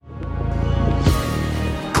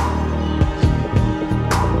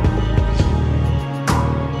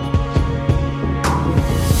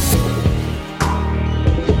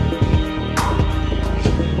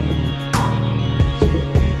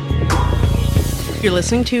You're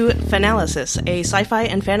listening to Finalysis, a sci-fi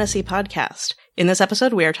and fantasy podcast. In this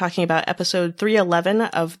episode, we are talking about episode 311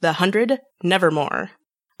 of The 100, Nevermore.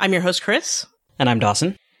 I'm your host, Chris. And I'm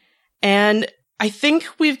Dawson. And I think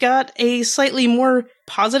we've got a slightly more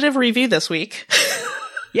positive review this week.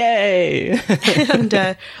 Yay! And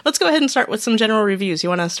let's go ahead and start with some general reviews. You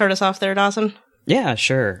want to start us off there, Dawson? Yeah,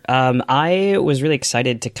 sure. I was really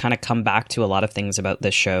excited to kind of come back to a lot of things about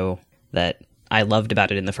this show that I loved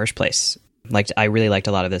about it in the first place. I really liked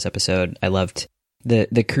a lot of this episode. I loved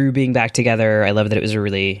the crew being back together. I loved that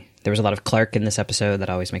there was a lot of Clark in this episode. That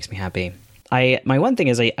always makes me happy. My one thing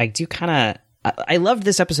is I loved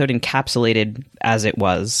this episode encapsulated as it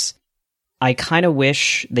was. I kind of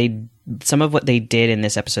wish some of what they did in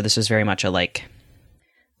this episode, this was very much a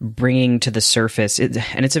bringing to the surface,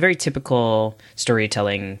 and it's a very typical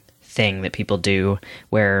storytelling thing that people do,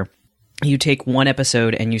 where you take one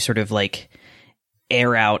episode and you sort of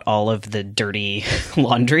air out all of the dirty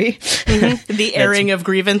laundry. Mm-hmm. The airing of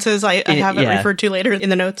grievances, I have it referred to later in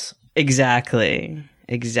the notes. Exactly.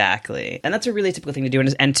 And that's a really typical thing to do.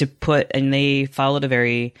 And they followed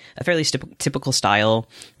a fairly typical style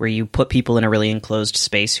where you put people in a really enclosed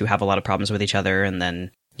space who have a lot of problems with each other and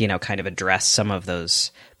then, kind of address some of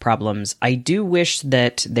those problems. I do wish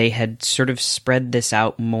that they had sort of spread this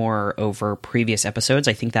out more over previous episodes.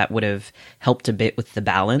 I think that would have helped a bit with the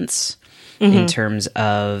balance. Mm-hmm. In terms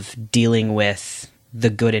of dealing with the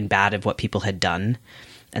good and bad of what people had done,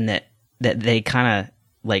 and that they kind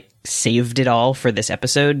of saved it all for this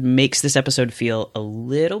episode makes this episode feel a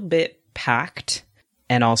little bit packed,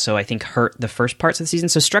 and also I think hurt the first parts of the season.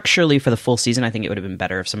 So structurally for the full season, I think it would have been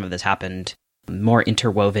better if some of this happened more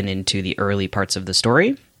interwoven into the early parts of the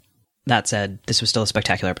story. That said, this was still a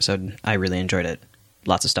spectacular episode. I really enjoyed it.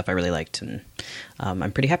 Lots of stuff I really liked, and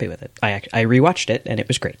I'm pretty happy with it. I rewatched it, and it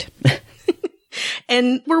was great.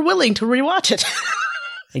 And we're willing to rewatch it.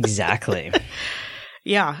 Exactly.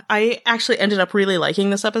 Yeah, I actually ended up really liking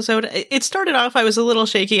this episode. It started off, I was a little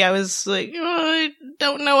shaky. I was like, I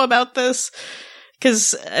don't know about this.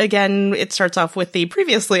 Because, again, it starts off with the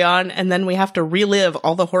previously on, and then we have to relive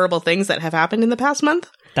all the horrible things that have happened in the past month.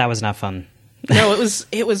 That was not fun. No,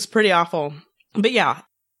 it was pretty awful. But yeah,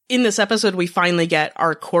 in this episode, we finally get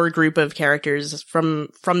our core group of characters from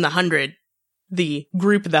the 100. The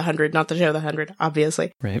group The 100, not the show The 100,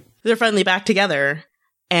 obviously. Right. They're finally back together.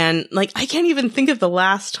 And, I can't even think of the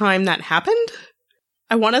last time that happened.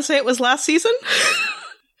 I want to say it was last season.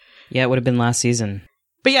 Yeah, it would have been last season.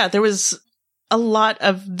 But yeah, there was a lot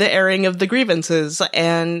of the airing of the grievances,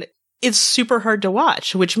 and it's super hard to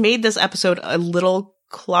watch, which made this episode a little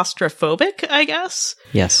claustrophobic, I guess.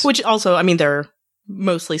 Yes. Which also, they're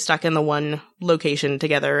mostly stuck in the one location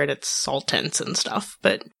together, and it's all tense and stuff,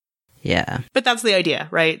 but... Yeah. But that's the idea,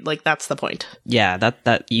 right? That's the point. Yeah,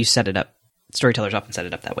 that you set it up. Storytellers often set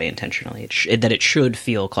it up that way intentionally. That it should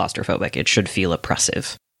feel claustrophobic. It should feel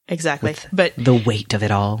oppressive. Exactly. But the weight of it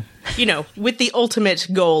all. With the ultimate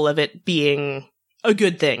goal of it being a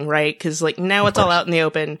good thing, right? Because now it's all out in the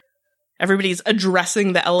open. Everybody's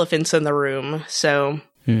addressing the elephants in the room. So,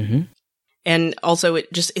 mm-hmm. And also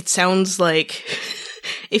it sounds like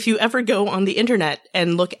if you ever go on the internet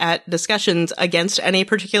and look at discussions against any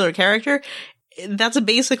particular character, that's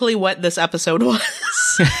basically what this episode was.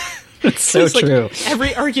 It's so true.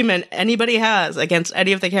 Every argument anybody has against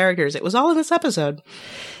any of the characters, it was all in this episode.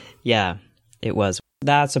 Yeah, it was.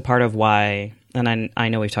 That's a part of why, and I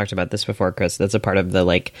know we've talked about this before, Chris, that's a part of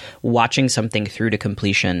the watching something through to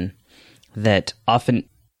completion that often,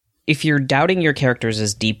 if you're doubting your characters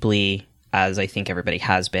as deeply as I think everybody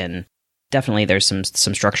has been, definitely there's some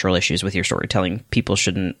structural issues with your storytelling. People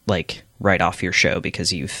shouldn't write off your show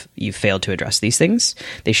because you've failed to address these things.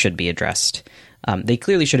 They should be addressed. They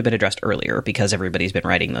clearly should have been addressed earlier because everybody's been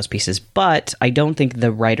writing those pieces, but I don't think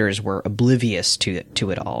the writers were oblivious to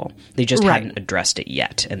it all. They just hadn't addressed it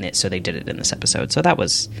yet, and so they did it in this episode. So that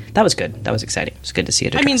was good. That was exciting. It was good to see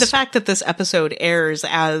it addressed. The fact that this episode airs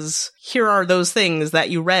as, here are those things that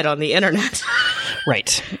you read on the internet.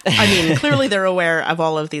 Right. Clearly they're aware of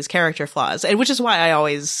all of these character flaws, and which is why I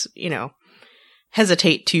always,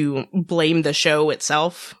 hesitate to blame the show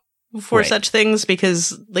itself for such things,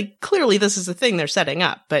 because clearly this is the thing they're setting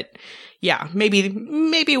up. But yeah,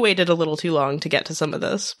 maybe waited a little too long to get to some of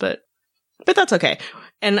this, but that's okay.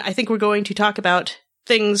 And I think we're going to talk about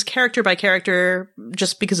things character by character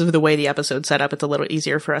just because of the way the episode's set up. It's a little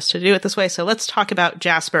easier for us to do it this way. So let's talk about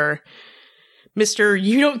Jasper, Mr.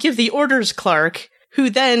 You don't give the orders Clark, who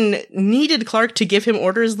then needed Clark to give him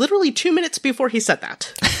orders literally 2 minutes before he said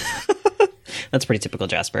that. That's pretty typical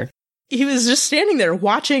Jasper. He was just standing there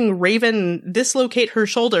watching Raven dislocate her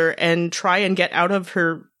shoulder and try and get out of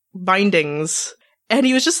her bindings. And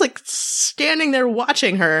he was just like standing there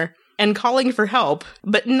watching her and calling for help,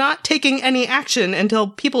 but not taking any action until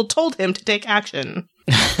people told him to take action.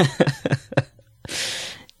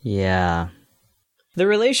 Yeah. The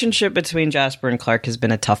relationship between Jasper and Clark has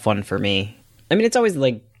been a tough one for me. I mean, it's always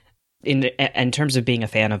like, in terms of being a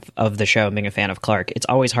fan of the show and being a fan of Clark, it's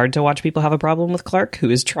always hard to watch people have a problem with Clark, who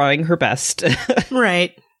is trying her best.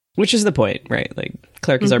 Right. Which is the point, right? Like,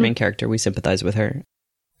 Clark is our main character. We sympathize with her.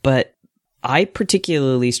 But I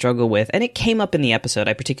particularly struggle with, and it came up in the episode,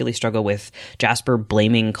 I particularly struggle with Jasper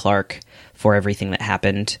blaming Clark for everything that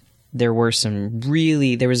happened. There was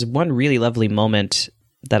one really lovely moment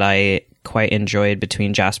that I quite enjoyed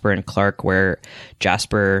between Jasper and Clark, where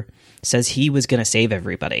Jasper says he was going to save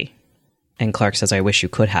everybody. And Clark says, I wish you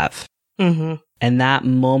could have. Mm-hmm. And that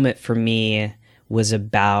moment for me was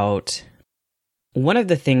about... One of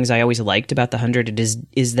the things I always liked about The 100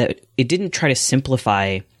 is that it didn't try to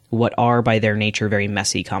simplify what are, by their nature, very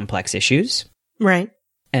messy, complex issues. Right.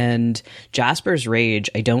 And Jasper's rage,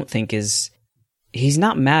 I don't think he's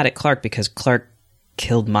not mad at Clark because Clark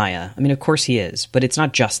killed Maya. I mean, of course he is, but it's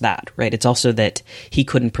not just that, right? It's also that he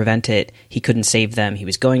couldn't prevent it. He couldn't save them. He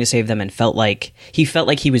was going to save them and felt like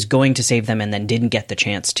he was going to save them and then didn't get the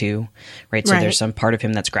chance to, right? So there's some part of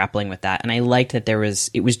him that's grappling with that. And I liked that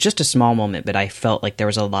it was just a small moment, but I felt like there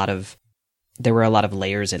were a lot of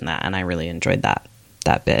layers in that. And I really enjoyed that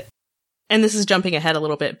bit. And this is jumping ahead a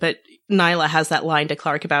little bit, but Nyla has that line to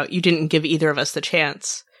Clark about, you didn't give either of us the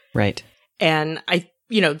chance. Right. And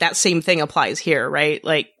that same thing applies here, right?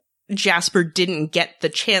 Like, Jasper didn't get the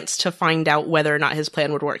chance to find out whether or not his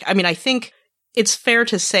plan would work. I mean, I think it's fair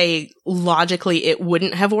to say logically it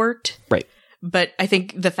wouldn't have worked. Right. But I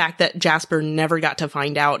think the fact that Jasper never got to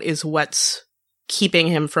find out is what's keeping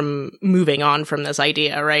him from moving on from this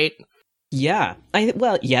idea, right? Yeah.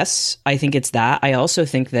 Yes, I think it's that. I also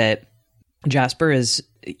think that Jasper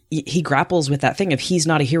he grapples with that thing of he's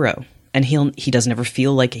not a hero. And he doesn't ever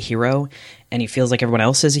feel like a hero, and he feels like everyone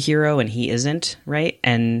else is a hero, and he isn't, right?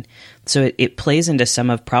 And so it plays into some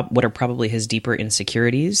of what are probably his deeper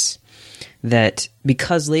insecurities. That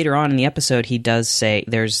because later on in the episode he does say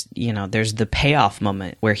there's the payoff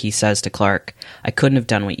moment where he says to Clark, "I couldn't have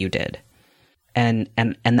done what you did," and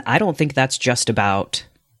I don't think that's just about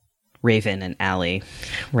Raven and Allie,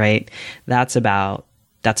 right? That's about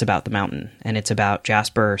the mountain, and it's about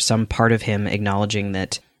Jasper, some part of him acknowledging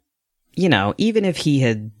that. Even if he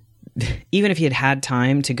had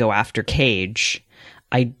time to go after Cage,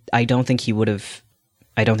 I don't think he would have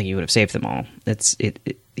saved them all.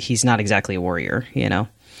 He's not exactly a warrior, And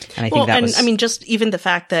I think just even the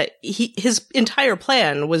fact that his entire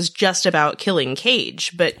plan was just about killing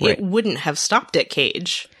Cage, but it wouldn't have stopped at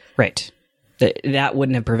Cage. Right. That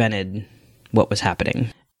wouldn't have prevented what was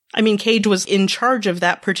happening. I mean, Cage was in charge of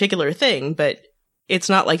that particular thing, but it's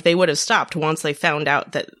not like they would have stopped once they found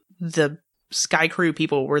out that the Sky Crew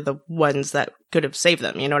people were the ones that could have saved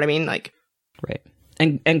them. You know what I mean? Like, right.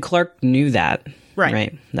 And Clark knew that.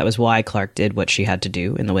 Right. That was why Clark did what she had to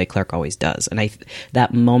do in the way Clark always does. And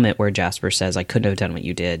that moment where Jasper says, "I couldn't have done what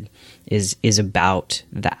you did," is about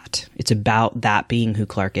that. It's about that being who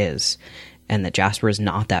Clark is, and that Jasper is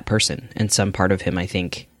not that person. And some part of him, I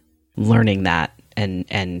think, learning that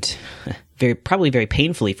and probably very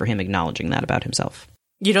painfully for him acknowledging that about himself.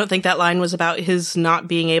 You don't think that line was about his not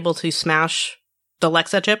being able to smash the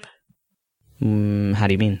Lexa chip? How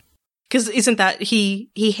do you mean? Because isn't that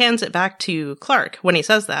he hands it back to Clark when he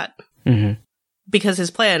says that? Mm-hmm. Because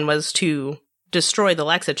his plan was to destroy the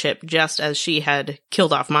Lexa chip just as she had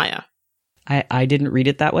killed off Maya. I didn't read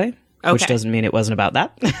it that way, which doesn't mean it wasn't about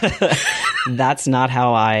that. That's not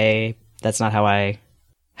how I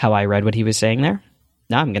read what he was saying there.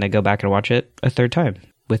 Now I'm going to go back and watch it a third time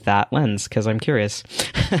with that lens because I'm curious.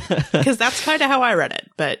 Because that's kind of how I read it,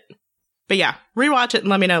 but yeah, rewatch it and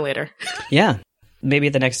let me know later. Yeah, maybe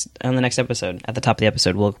on the next episode, at the top of the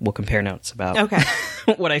episode, we'll compare notes about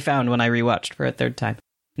what I found when I rewatched for a third time.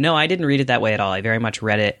 No, I didn't read it that way at all. I very much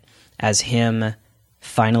read it as him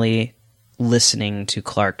finally listening to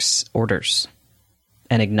Clark's orders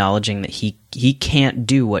and acknowledging that he can't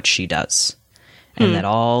do what she does. And that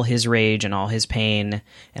all his rage and all his pain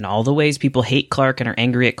and all the ways people hate Clark and are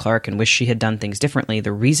angry at Clark and wish she had done things differently,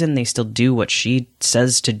 the reason they still do what she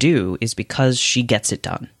says to do is because she gets it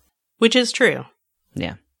done. Which is true.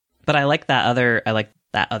 Yeah. But I like that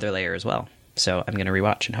other layer as well. So I'm going to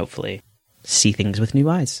rewatch and hopefully see things with new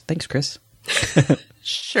eyes. Thanks, Chris.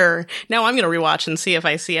 Sure. Now I'm going to rewatch and see if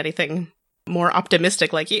I see anything more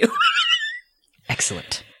optimistic like you.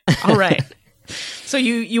 Excellent. All right. So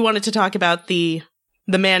you wanted to talk about the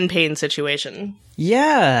man pain situation.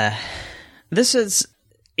 Yeah. This is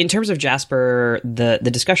in terms of Jasper, the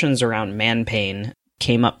discussions around man pain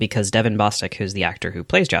came up because Devin Bostic, who's the actor who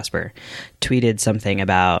plays Jasper, tweeted something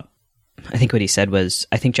about, I think what he said was,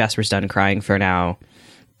 I think Jasper's done crying for now.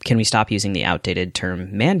 Can we stop using the outdated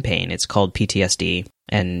term man pain? It's called PTSD,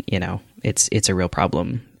 and, you know, it's a real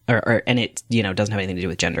problem. And it, you know, doesn't have anything to do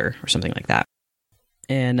with gender or something like that.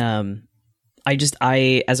 And as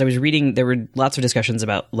I was reading, there were lots of discussions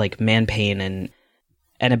about like man pain and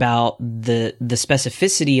about the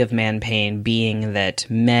specificity of man pain being that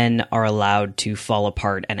men are allowed to fall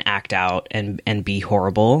apart and act out and be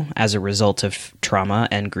horrible as a result of trauma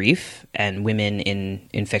and grief, and women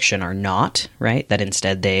in fiction are not, right? That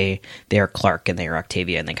instead they are Clark and they are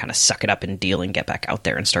Octavia, and they kind of suck it up and deal and get back out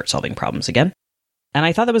there and start solving problems again. And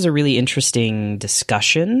I thought that was a really interesting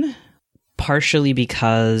discussion, partially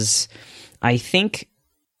because I think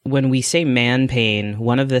when we say man pain,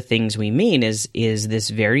 one of the things we mean is this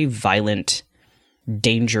very violent,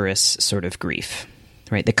 dangerous sort of grief,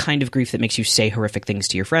 right? The kind of grief that makes you say horrific things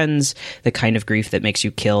to your friends, the kind of grief that makes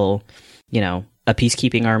you kill, you know, a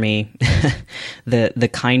peacekeeping army, the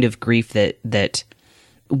kind of grief that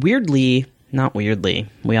weirdly, not weirdly,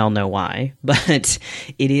 we all know why, but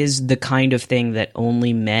it is the kind of thing that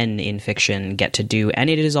only men in fiction get to do, and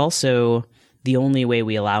it is also the only way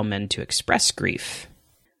we allow men to express grief.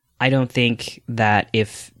 I don't think that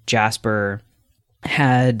if Jasper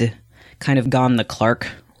had kind of gone the Clark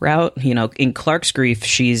route, you know, in Clark's grief,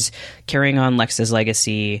 she's carrying on Lexa's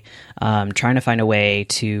legacy, trying to find a way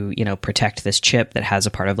to, you know, protect this chip that has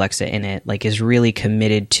a part of Lexa in it, like is really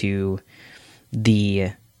committed to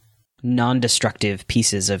the non-destructive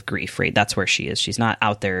pieces of grief, right? That's where she is. She's not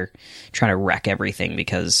out there trying to wreck everything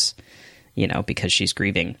because she's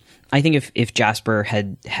grieving. I think if Jasper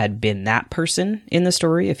had been that person in the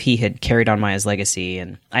story, if he had carried on Maya's legacy,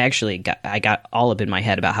 and I got all up in my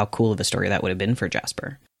head about how cool of a story that would have been for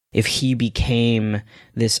Jasper. If he became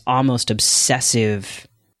this almost obsessive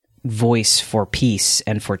voice for peace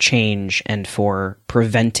and for change and for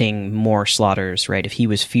preventing more slaughters, right? If he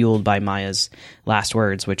was fueled by Maya's last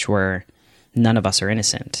words, which were, none of us are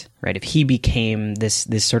innocent, right? If he became this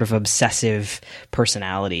sort of obsessive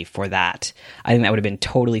personality for that, I think that would have been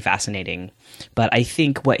totally fascinating. But I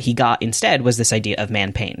think what he got instead was this idea of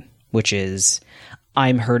man pain, which is,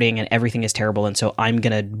 I'm hurting and everything is terrible, and so I'm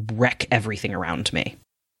going to wreck everything around me.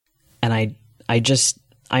 And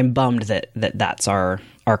I'm bummed that that's our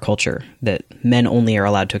culture, that men only are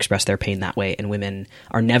allowed to express their pain that way, and women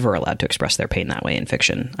are never allowed to express their pain that way in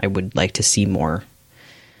fiction. I would like to see more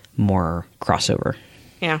crossover.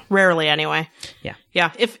 Yeah, rarely anyway.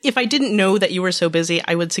 Yeah. If I didn't know that you were so busy,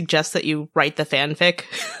 I would suggest that you write the fanfic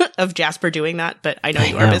of Jasper doing that, but I know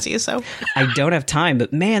you are busy, so. I don't have time,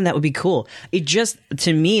 but man, that would be cool. It just,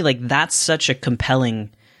 to me, like, that's such a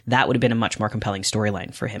compelling, that would have been a much more compelling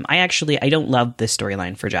storyline for him. I don't love this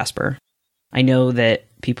storyline for Jasper. I know that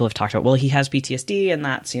people have talked about, well, he has PTSD, and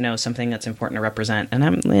that's, you know, something that's important to represent. And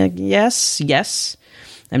I'm like, yes.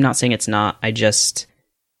 I'm not saying it's not. I just...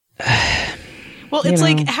 Well, it's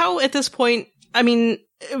like how at this point, I mean,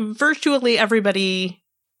 virtually everybody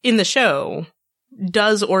in the show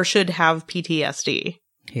does or should have PTSD.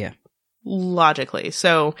 Yeah. Logically.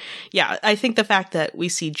 So, yeah, I think the fact that we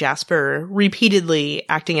see Jasper repeatedly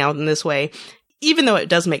acting out in this way, even though it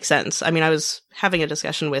does make sense. I mean, I was having a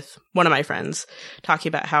discussion with one of my friends talking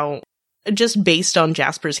about how just based on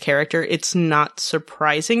Jasper's character, it's not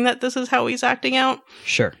surprising that this is how he's acting out.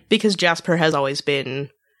 Sure. Because Jasper has always been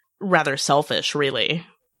rather selfish, really.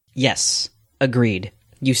 Yes, agreed.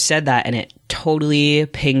 You said that, and it totally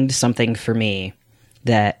pinged something for me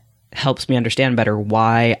that helps me understand better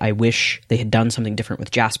why I wish they had done something different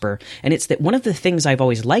with Jasper. And it's that one of the things I've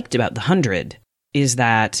always liked about The 100 is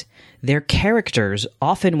that their characters,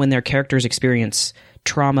 often when their characters experience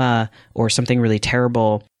trauma or something really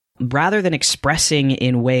terrible, rather than expressing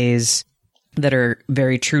in ways that are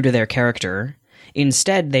very true to their character,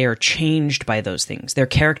 instead, they are changed by those things. Their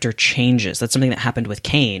character changes. That's something that happened with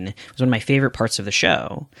Kane. It was one of my favorite parts of the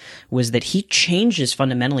show, was that he changes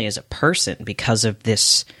fundamentally as a person because of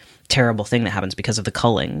this terrible thing that happens, because of the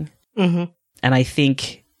culling. Mm-hmm. And I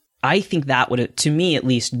think that would, to me at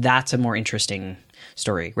least, that's a more interesting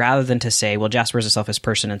story, rather than to say, well, Jasper is a selfish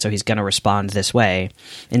person and so he's going to respond this way.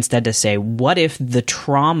 Instead to say, what if the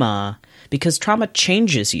trauma, because trauma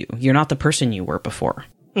changes you. You're not the person you were before.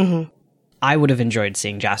 Mm-hmm. I would have enjoyed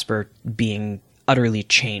seeing Jasper being utterly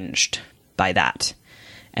changed by that.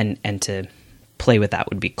 And to play with that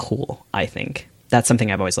would be cool, I think. That's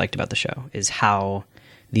something I've always liked about the show, is how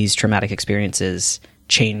these traumatic experiences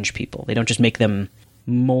change people. They don't just make them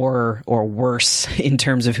more or worse in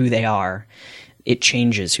terms of who they are. it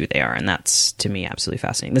changes who they are. And that's, to me, absolutely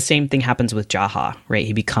fascinating. The same thing happens with Jaha, right?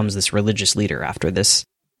 He becomes this religious leader after this,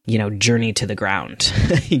 journey to the ground.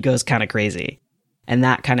 He goes kind of crazy. And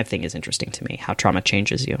that kind of thing is interesting to me, how trauma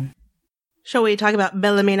changes you. Shall we talk about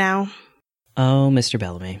Bellamy now? Oh, Mr.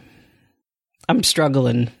 Bellamy. I'm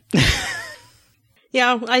struggling.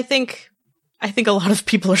 Yeah, I think a lot of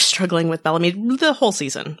people are struggling with Bellamy the whole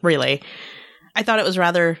season, really. I thought it was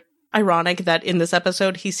rather ironic that in this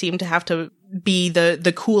episode he seemed to have to be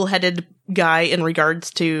the cool-headed guy in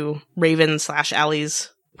regards to Raven/Allie's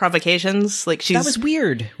provocations. Like, that was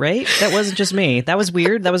weird, right? That wasn't just me. That was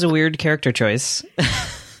weird. That was a weird character choice.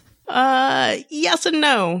 Yes and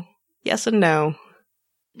no. Yes and no.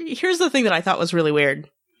 Here's the thing that I thought was really weird.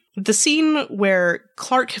 The scene where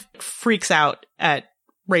Clark freaks out at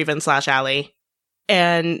Raven/Allie,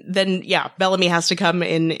 and then, Bellamy has to come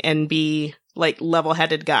in and be, like,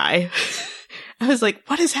 level-headed guy. I was like,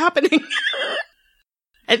 what is happening?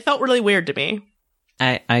 It felt really weird to me.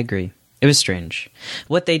 I agree. It was strange.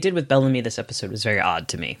 What they did with Bellamy this episode was very odd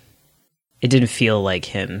to me. It didn't feel like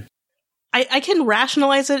him. I can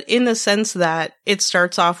rationalize it in the sense that it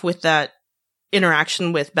starts off with that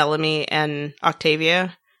interaction with Bellamy and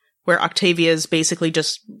Octavia, where Octavia is basically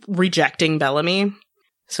just rejecting Bellamy.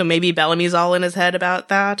 So maybe Bellamy's all in his head about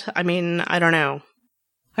that. I mean, I don't know.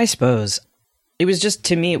 I suppose. It was just,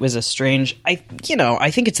 to me, it was a strange... I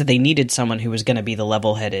think it's that they needed someone who was going to be the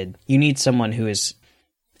level-headed. You need someone who is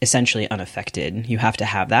essentially unaffected. You have to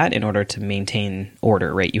have that in order to maintain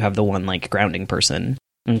order, right? You have the one, like, grounding person.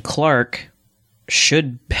 And Clark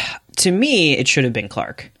should... To me, it should have been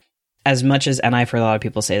Clark. As much as, and I've heard a lot of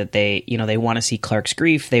people say that they want to see Clark's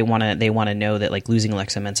grief, they want to know that, like, losing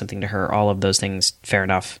Alexa meant something to her, all of those things, fair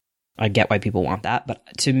enough. I get why people want that, but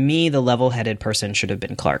to me, the level-headed person should have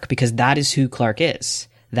been Clark, because that is who Clark is.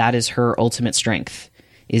 That is her ultimate strength,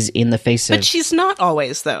 is in the face of... But she's not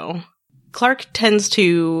always, though. Clark tends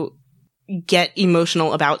to get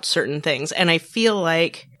emotional about certain things, and I feel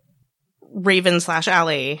like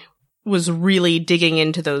Raven/Allie was really digging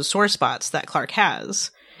into those sore spots that Clark has.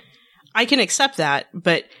 I can accept that,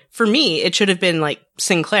 but for me, it should have been, like,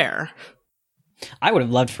 Sinclair. I would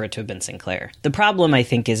have loved for it to have been Sinclair. The problem, I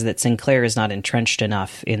think, is that Sinclair is not entrenched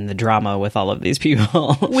enough in the drama with all of these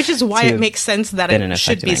people. Which is why it makes sense that it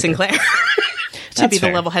should be Sinclair. To be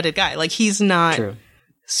the level-headed guy. Like, he's not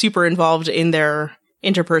super involved in their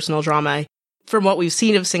interpersonal drama. From what we've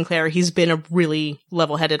seen of Sinclair, he's been a really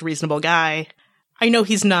level-headed, reasonable guy. I know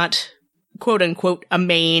he's not, quote-unquote, a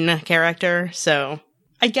main character, so...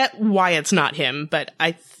 I get why it's not him, but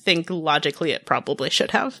I think logically it probably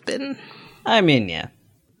should have been. I mean, yeah.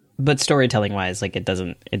 But storytelling-wise, like, it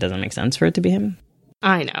doesn't make sense for it to be him.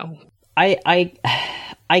 I know. I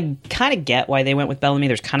kind of get why they went with Bellamy.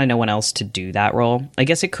 There's kind of no one else to do that role. I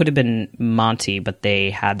guess it could have been Monty, but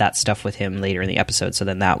they had that stuff with him later in the episode, so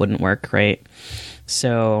then that wouldn't work, right?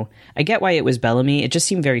 So I get why it was Bellamy. It just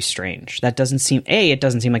seemed very strange. It doesn't seem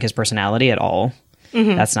like his personality at all.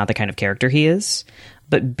 Mm-hmm. That's not the kind of character he is.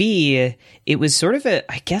 But B, it was sort of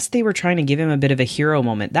I guess they were trying to give him a bit of a hero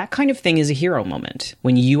moment. That kind of thing is a hero moment.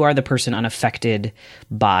 When you are the person unaffected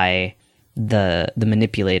by the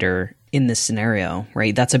manipulator in this scenario,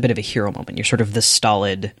 right? That's a bit of a hero moment. You're sort of the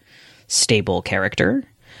stolid, stable character.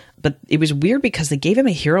 But it was weird because they gave him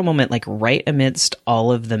a hero moment, like, right amidst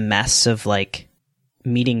all of the mess of, like,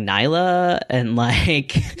 meeting Nyla and,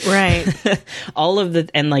 like... Right. all of the...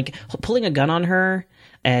 And, like, pulling a gun on her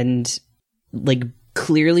and, like...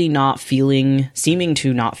 clearly seeming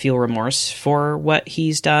to not feel remorse for what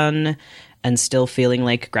he's done, and still feeling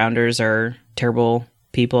like Grounders are terrible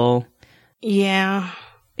people. Yeah.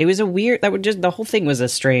 It was the whole thing was a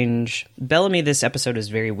strange... Bellamy this episode is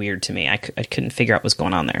very weird to me. I couldn't figure out what's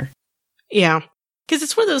going on there. Yeah. Because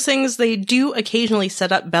it's one of those things, they do occasionally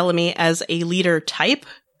set up Bellamy as a leader type,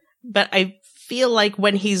 but I feel like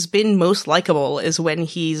when he's been most likable is when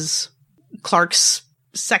he's Clark's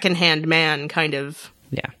second-hand man kind of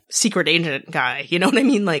secret agent guy. You know what I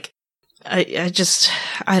mean? Like, I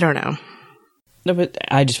don't know. No, but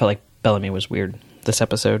I just felt like Bellamy was weird this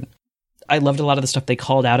episode. I loved a lot of the stuff they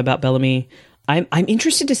called out about Bellamy. I'm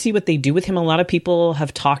interested to see what they do with him. A lot of people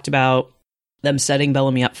have talked about them setting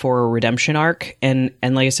Bellamy up for a redemption arc, and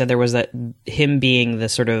like I said, there was that him being the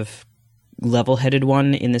sort of level-headed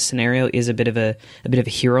one in this scenario is a bit of a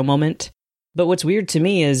hero moment. But what's weird to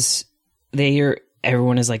me is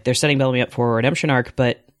everyone is like, they're setting Bellamy up for a redemption arc,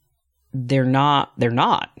 but they're not.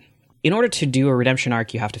 In order to do a redemption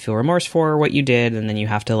arc, you have to feel remorse for what you did, and then you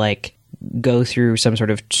have to, like, go through some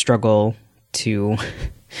sort of struggle to,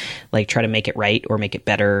 like, try to make it right or make it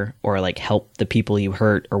better or, like, help the people you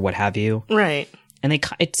hurt or what have you. Right. And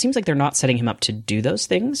it seems like they're not setting him up to do those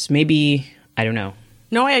things. Maybe, I don't know.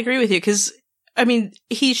 No, I agree with you, because, I mean,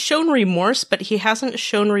 he's shown remorse, but he hasn't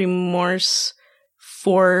shown remorse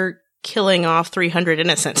for killing off 300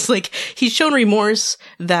 innocents. Like, he's shown remorse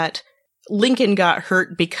that Lincoln got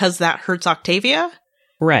hurt because that hurts Octavia.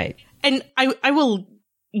 Right. And I will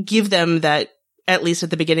give them that, at least at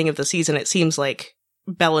the beginning of the season, it seems like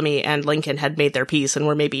Bellamy and Lincoln had made their peace and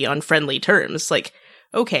were maybe on friendly terms. Like,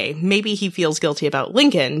 okay, maybe he feels guilty about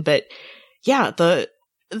Lincoln, but yeah, there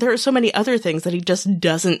are so many other things that he just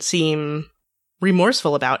doesn't seem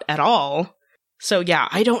remorseful about at all. So yeah,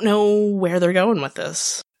 I don't know where they're going with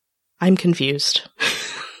this. I'm confused.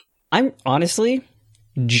 I'm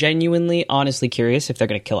genuinely curious if they're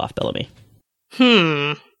going to kill off Bellamy.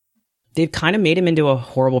 They've kind of made him into a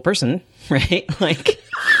horrible person, right? Like,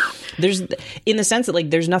 there's, in the sense that, like,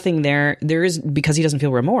 there's nothing there. There is, because he doesn't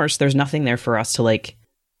feel remorse, there's nothing there for us to, like,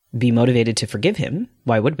 be motivated to forgive him.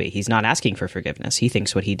 Why would we? He's not asking for forgiveness. He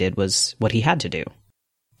thinks what he did was what he had to do.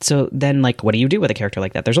 So then, like, what do you do with a character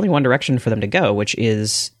like that? There's only one direction for them to go, which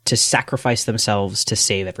is to sacrifice themselves to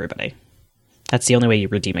save everybody. That's the only way you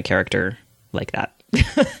redeem a character like that.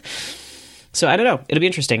 So I don't know. It'll be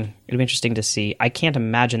interesting. It'll be interesting to see. I can't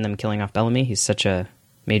imagine them killing off Bellamy. He's such a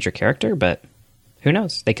major character, but who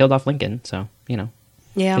knows? They killed off Lincoln, so, you know.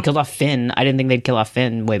 Yeah. They killed off Finn. I didn't think they'd kill off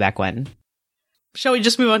Finn way back when. Shall we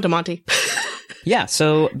just move on to Monty? Yeah,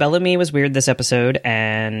 so Bellamy was weird this episode,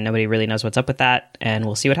 and nobody really knows what's up with that, and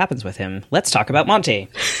we'll see what happens with him. Let's talk about Monty.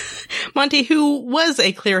 Monty, who was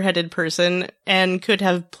a clear-headed person and could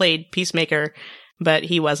have played Peacemaker, but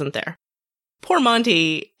he wasn't there. Poor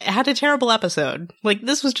Monty had a terrible episode. Like,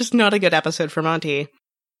 this was just not a good episode for Monty.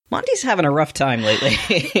 Monty's having a rough time lately.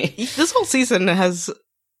 This whole season has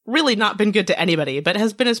really not been good to anybody, but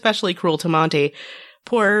has been especially cruel to Monty.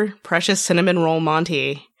 Poor, precious cinnamon roll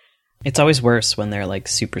Monty. It's always worse when they're, like,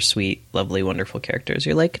 super sweet, lovely, wonderful characters.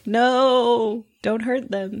 You're like, no, don't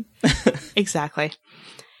hurt them. Exactly.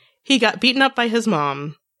 He got beaten up by his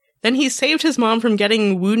mom. Then he saved his mom from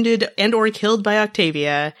getting wounded and or killed by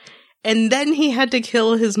Octavia. And then he had to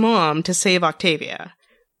kill his mom to save Octavia.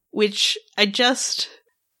 Which I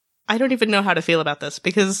don't even know how to feel about this,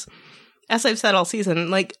 because, as I've said all season,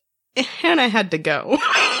 like, Hannah had to go.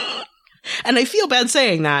 And I feel bad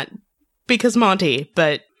saying that, because Monty,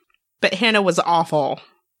 but Hannah was awful.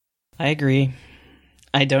 I agree.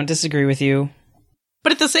 I don't disagree with you.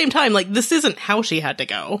 But at the same time, like, this isn't how she had to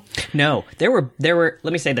go. No, there were,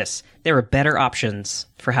 let me say this, there were better options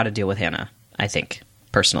for how to deal with Hannah, I think,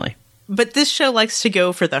 personally. But this show likes to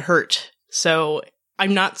go for the hurt, so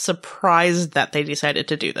I'm not surprised that they decided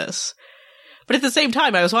to do this. But at the same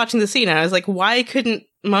time, I was watching the scene and I was like, why couldn't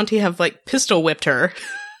Monty have, like, pistol whipped her?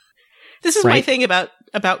 This is my thing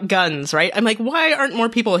about guns, right? I'm like, why aren't more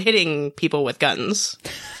people hitting people with guns?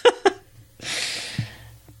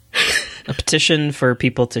 A petition for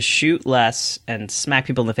people to shoot less and smack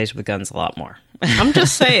people in the face with guns a lot more. I'm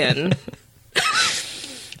just saying.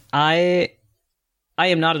 I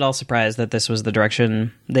am not at all surprised that this was the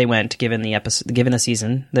direction they went, given the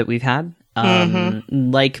season that we've had.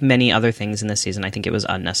 Like many other things in this season, I think it was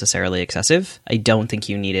unnecessarily excessive. I don't think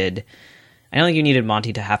you needed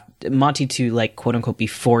Monty to, like, quote unquote, be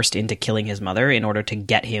forced into killing his mother in order to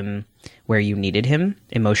get him where you needed him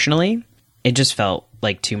emotionally. It just felt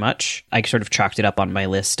like too much. I sort of chalked it up on my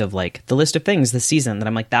list of, like, the list of things this season that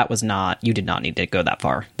I'm like, you did not need to go that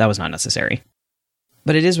far. That was not necessary.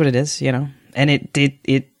 But it is what it is, you know? And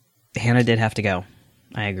Hannah did have to go.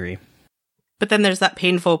 I agree. But then there's that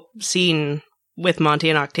painful scene with Monty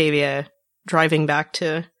and Octavia driving back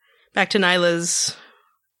to Nyla's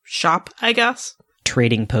shop, I guess.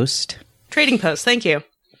 Trading post, thank you.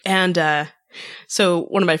 And so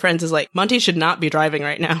one of my friends is like, Monty should not be driving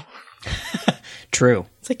right now. True.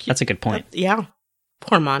 It's like, that's a good point. Yeah.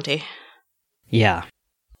 Poor Monty. Yeah.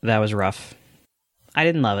 That was rough. I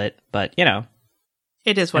didn't love it, but, you know.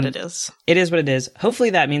 It is what it is. It is what it is. Hopefully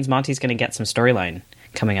that means Monty's going to get some storyline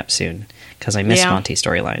coming up soon, because I miss Monty's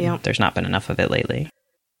storyline. Yeah. There's not been enough of it lately.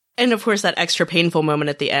 And of course that extra painful moment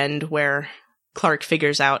at the end where Clark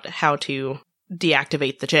figures out how to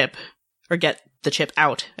deactivate the chip, or get the chip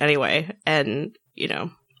out anyway, and, you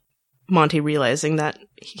know, Monty realizing that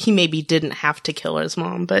he maybe didn't have to kill his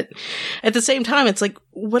mom, but at the same time, it's like,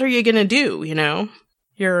 what are you gonna do, you know?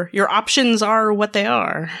 Your options are what they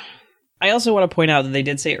are. I also want to point out that they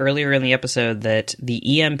did say earlier in the episode that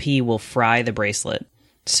the EMP will fry the bracelet,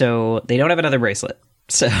 so they don't have another bracelet.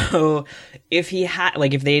 So if he had,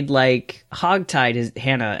 like, if they'd like hogtied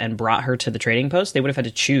Hannah and brought her to the trading post, they would have had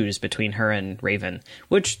to choose between her and Raven,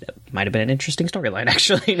 which might have been an interesting storyline,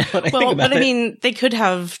 actually. Now that I think about it. I mean, they could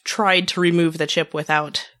have tried to remove the chip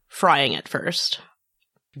without frying it first.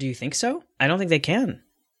 Do you think so? I don't think they can.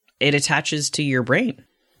 It attaches to your brain.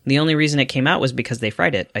 The only reason it came out was because they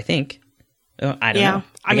fried it, I think. I don't know.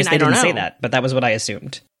 I guess they didn't say that, but that was what I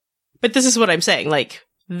assumed. But this is what I'm saying. Like,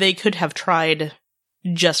 they could have tried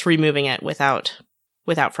just removing it without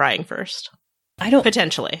frying first.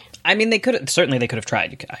 Potentially. I mean, they could have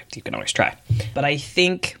tried. You can always try. But I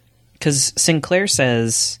think, because Sinclair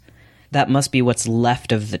says that must be what's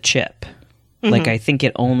left of the chip. Mm-hmm. Like, I think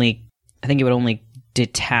it would only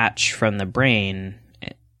detach from the brain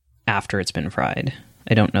after it's been fried.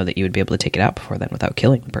 I don't know that you would be able to take it out before then without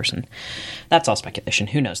killing the person. That's all speculation.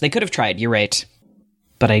 Who knows? They could have tried. You're right.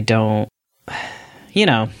 But I don't,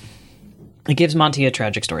 it gives Monty a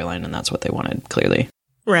tragic storyline, and that's what they wanted, clearly.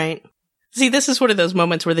 Right. See, this is one of those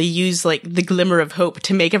moments where they use, like, the glimmer of hope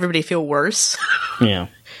to make everybody feel worse. Yeah.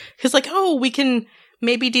 Because, like, we can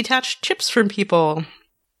maybe detach chips from people.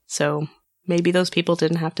 So maybe those people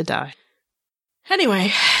didn't have to die.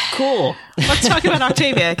 Anyway. Cool. Let's talk about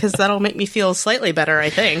Octavia, because that'll make me feel slightly better, I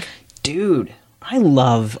think. Dude, I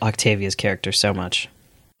love Octavia's character so much.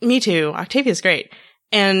 Me too. Octavia's great.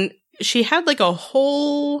 And she had, like, a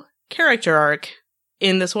whole character arc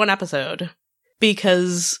in this one episode,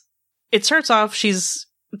 because it starts off, she's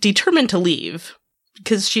determined to leave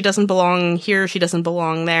because she doesn't belong here, she doesn't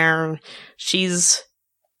belong there. She's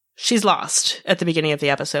lost at the beginning of the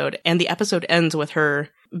episode, and the episode ends with her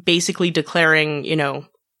basically declaring,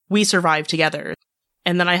 we survived together.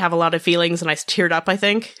 And then I have a lot of feelings, and I teared up, I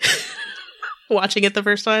think, watching it the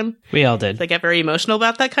first time. We all did. I get very emotional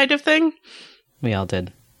about that kind of thing. We all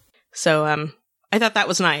did. So, I thought that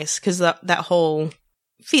was nice, because that whole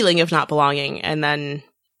feeling of not belonging and then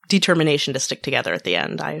determination to stick together at the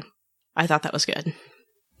end, I thought that was good.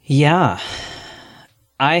 Yeah.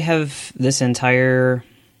 I have this entire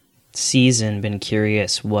season been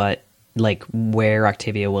curious where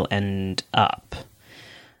Octavia will end up.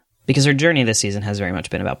 Because her journey this season has very much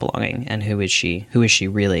been about belonging, and who is she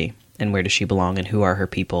really, and where does she belong, and who are her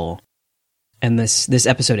people. And this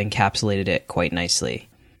episode encapsulated it quite nicely.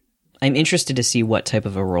 I'm interested to see what type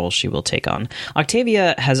of a role she will take on.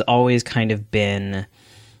 Octavia has always kind of been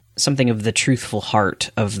something of the truthful heart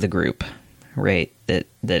of the group, right?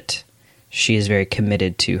 That she is very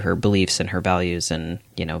committed to her beliefs and her values, and,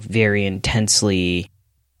 very intensely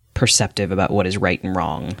perceptive about what is right and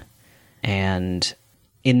wrong. And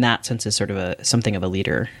in that sense is sort of something of a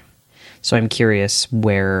leader. So I'm curious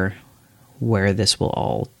where this will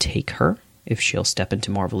all take her, if she'll step into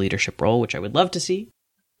more of a leadership role, which I would love to see.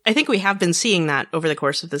 I think we have been seeing that over the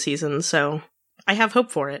course of the season, so I have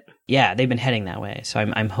hope for it. Yeah, they've been heading that way, so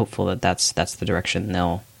I'm hopeful that that's the direction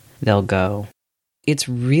they'll go. It's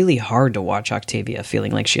really hard to watch Octavia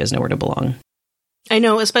feeling like she has nowhere to belong. I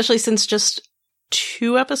know, especially since just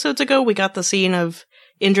 2 episodes ago we got the scene of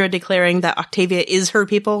Indra declaring that Octavia is her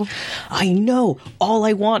people. I know. All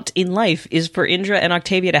I want in life is for Indra and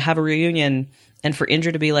Octavia to have a reunion, and for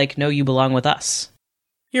Indra to be like, no, you belong with us.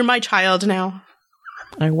 You're my child now.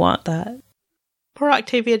 I want that. Poor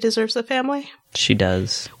Octavia deserves a family. She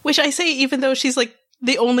does. Which I say even though she's, like,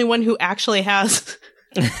 the only one who actually has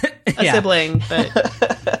a sibling.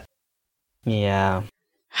 But yeah.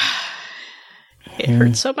 It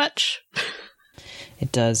hurts so much.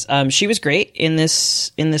 It does. She was great in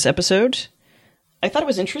this episode. I thought it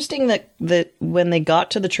was interesting that when they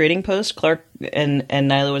got to the trading post, Clark and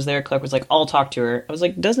Nyla was there. Clark was like, "I'll talk to her." I was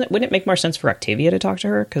like, wouldn't it make more sense for Octavia to talk to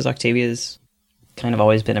her? Because Octavia's kind of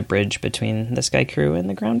always been a bridge between the Sky Crew and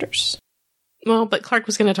the Grounders. Well, but Clark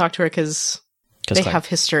was going to talk to her because they have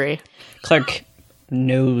history. Clark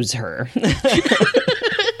knows her.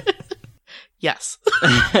 Yes.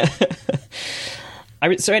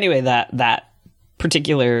 So anyway, that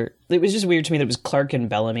particular, it was just weird to me that it was Clark and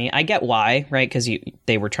Bellamy. I get why, right? Because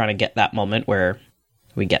they were trying to get that moment where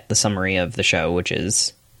we get the summary of the show, which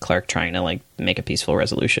is Clark trying to make a peaceful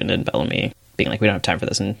resolution, and Bellamy being like, we don't have time for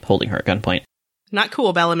this, and holding her at gunpoint. Not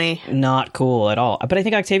cool, Bellamy. Not cool at all. But I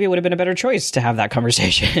think Octavia would have been a better choice to have that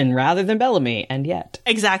conversation rather than Bellamy, and yet.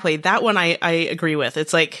 Exactly. That one I agree with.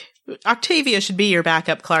 It's like, Octavia should be your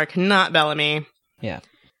backup, Clark, not Bellamy. Yeah.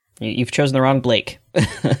 You've chosen the wrong Blake.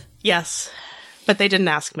 Yes. But they didn't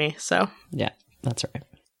ask me, so. Yeah, that's right.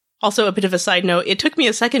 Also, a bit of a side note, it took me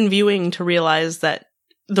a second viewing to realize that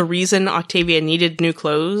the reason Octavia needed new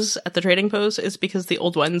clothes at the trading post is because the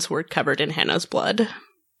old ones were covered in Hannah's blood.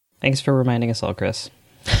 Thanks for reminding us all, Chris.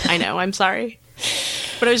 I know, I'm sorry.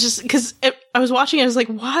 But it was just, because I was watching it, I was like,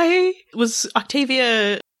 why was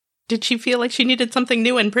Octavia, did she feel like she needed something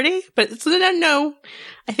new and pretty? But it's, no,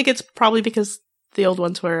 I think it's probably because the old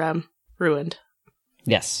ones were ruined.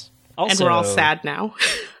 Yes. Also, and we're all sad now.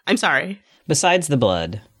 I'm sorry. Besides the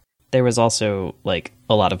blood, there was also, like,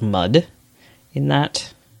 a lot of mud in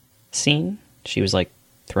that scene. She was, like,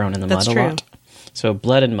 thrown in the mud a lot. So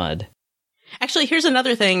blood and mud. Actually, here's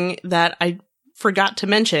another thing that I forgot to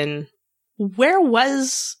mention. Where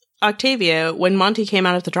was Octavia when Monty came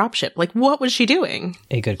out of the dropship? Like, what was she doing?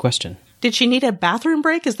 A good question. Did she need a bathroom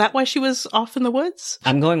break? Is that why she was off in the woods?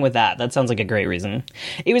 I'm going with that. That sounds like a great reason.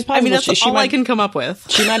 It was possible. I mean, that's all I can come up with.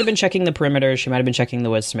 She might have been checking the perimeter. She might have been checking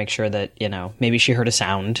the woods to make sure that, you know, maybe she heard a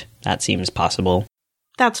sound. That seems possible.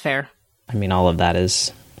 That's fair. I mean, all of that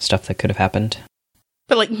is stuff that could have happened.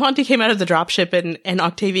 But, like, Monty came out of the dropship and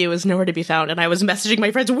Octavia was nowhere to be found. And I was messaging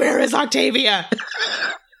my friends, where is Octavia?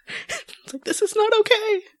 It's like, this is not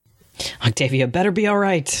okay. Octavia better be all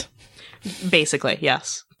right. Basically,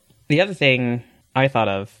 yes. The other thing I thought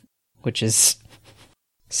of, which is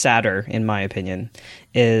sadder, in my opinion,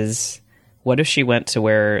 is what if she went to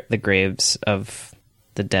where the graves of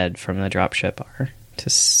the dead from the dropship are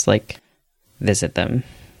to, like, visit them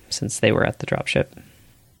since they were at the dropship?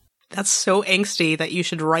 That's so angsty that you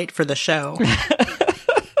should write for the show.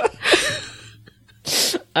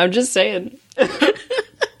 I'm just saying.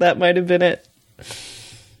 That might have been it.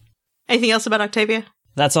 Anything else about Octavia?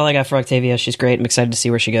 That's all I got for Octavia. She's great. I'm excited to see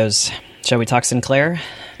where she goes. Shall we talk Sinclair?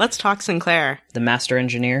 Let's talk Sinclair. The master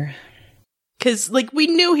engineer. Because, like, we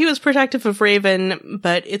knew he was protective of Raven,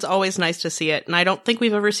 but it's always nice to see it. And I don't think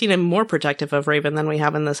we've ever seen him more protective of Raven than we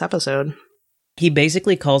have in this episode. He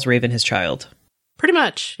basically calls Raven his child. Pretty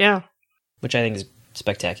much, yeah. Which I think is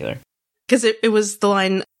spectacular. Because it was the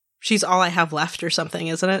line, she's all I have left or something,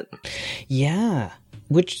 isn't it? Yeah.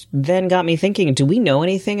 Which then got me thinking, do we know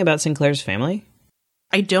anything about Sinclair's family?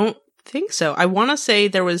 I don't think so. I want to say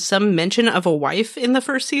there was some mention of a wife in the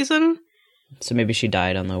first season. So maybe she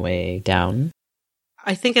died on the way down?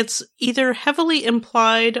 I think it's either heavily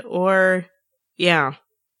implied or, yeah.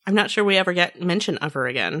 I'm not sure we ever get mention of her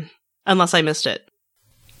again. Unless I missed it.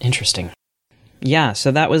 Interesting. Yeah,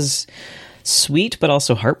 so that was sweet, but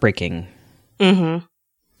also heartbreaking. Mm-hmm.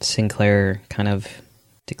 Sinclair kind of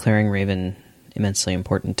declaring Raven immensely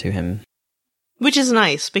important to him. Which is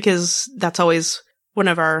nice, because that's always one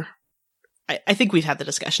of our... I think we've had the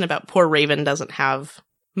discussion about poor Raven doesn't have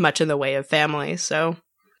much in the way of family, so...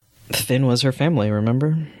 Finn was her family,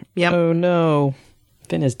 remember? Yep. Oh no.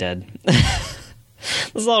 Finn is dead.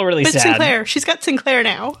 This is all really sad. But Sinclair, she's got Sinclair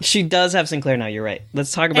now. She does have Sinclair now, you're right.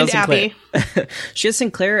 Let's talk about Sinclair. Abby. She has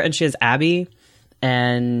Sinclair and she has Abby,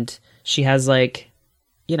 and she has, like,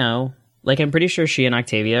 you know, like, I'm pretty sure she and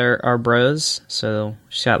Octavia are bros, so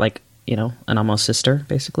she's got, like, you know, an almost sister,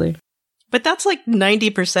 basically. But that's like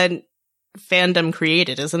 90% fandom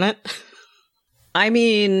created, isn't it? I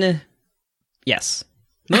mean, yes.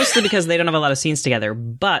 Mostly because they don't have a lot of scenes together,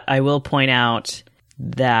 but I will point out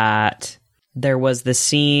that there was the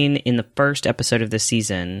scene in the first episode of the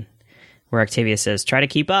season where Octavia says, try to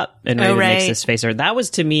keep up, and Raven makes this face. Or that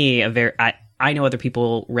was, to me, a very... I know other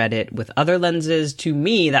people read it with other lenses. To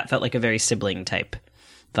me, that felt like a very sibling-type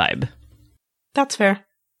vibe. That's fair.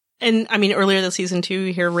 And, I mean, earlier this season,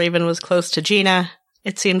 too, here Raven was close to Gina,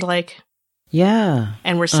 it seemed like. Yeah.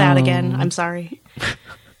 And we're sad again. I'm sorry.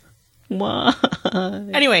 Why?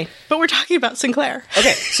 Anyway, but we're talking about Sinclair.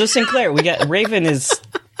 Okay, so Sinclair, we got... Raven is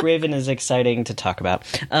exciting to talk about.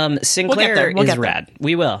 Sinclair is rad.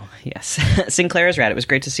 We will, yes. Sinclair is rad. It was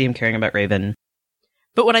great to see him caring about Raven.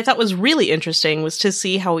 But what I thought was really interesting was to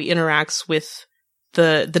see how he interacts with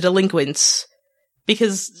the delinquents.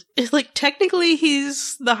 Because, like, technically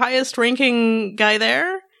he's the highest ranking guy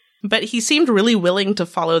there, but he seemed really willing to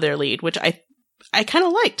follow their lead, which I kind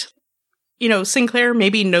of liked. You know, Sinclair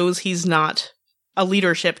maybe knows he's not a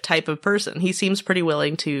leadership type of person. He seems pretty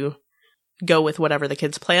willing to go with whatever the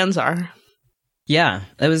kids' plans are. Yeah,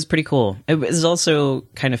 that was pretty cool. It was also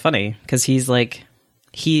kind of funny, because he's like,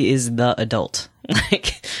 he is the adult.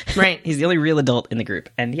 Like, right. He's the only real adult in the group,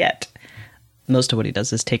 and yet most of what he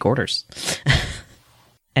does is take orders.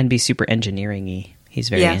 And be super engineering-y. He's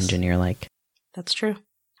very engineer-like. That's true.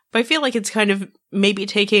 But I feel like it's kind of maybe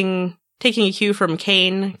taking a cue from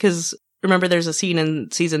Kane, because remember there's a scene in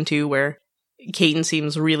season 2 where Kane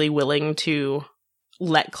seems really willing to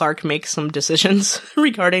let Clark make some decisions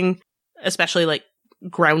regarding, especially, like,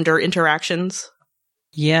 grounder interactions.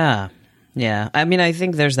 Yeah. Yeah. I mean, I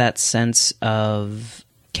think there's that sense of...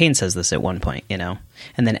 Kane says this at one point, you know?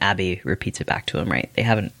 And then Abby repeats it back to him, right? They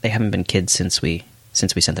haven't been kids since we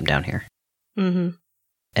sent them down here. Mm-hmm.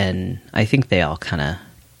 And I think they all kind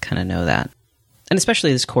of know that. And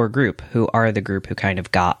especially this core group, who are the group who kind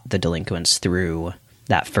of got the delinquents through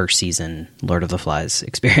that first season Lord of the Flies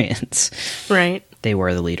experience. Right. They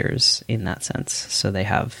were the leaders in that sense. So they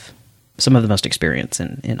have some of the most experience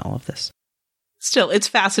in all of this. Still, it's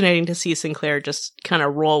fascinating to see Sinclair just kind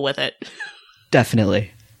of roll with it.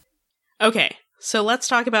 Definitely. Okay, so let's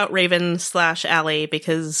talk about Raven / Allie,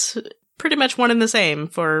 because pretty much one and the same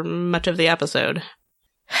for much of the episode.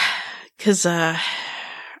 Because,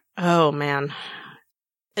 oh man.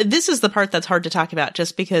 This is the part that's hard to talk about,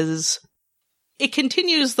 just because it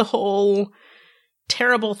continues the whole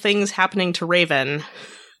terrible things happening to Raven,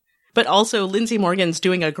 but also Lindsay Morgan's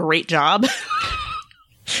doing a great job.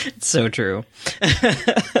 It's so true.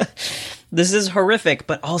 This is horrific,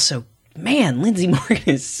 but also, man, Lindsay Morgan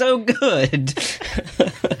is so good.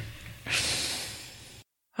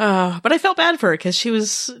 But I felt bad for her because she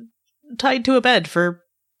was tied to a bed for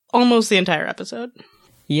almost the entire episode.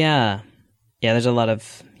 Yeah. Yeah, there's a lot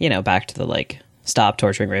of, back to the, stop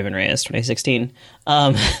torturing Raven Reyes 2016.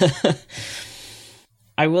 I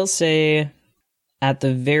will say, at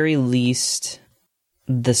the very least,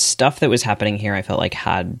 the stuff that was happening here, I felt like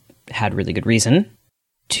had really good reason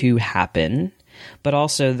to happen, but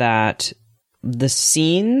also that the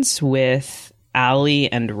scenes with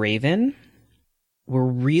Allie and Raven were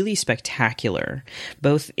really spectacular,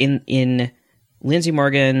 both in Lindsay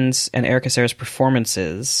Morgan's and Erica Serra's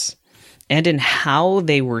performances and in how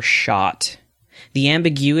they were shot. The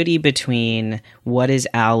ambiguity between what is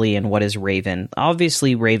Allie and what is Raven.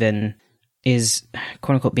 Obviously, Raven is,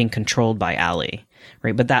 quote-unquote, being controlled by Allie,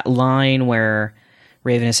 right? But that line where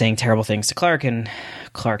Raven is saying terrible things to Clark, and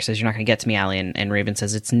Clark says, "You're not going to get to me, Allie," and Raven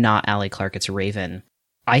says, "It's not Allie, Clark, it's Raven."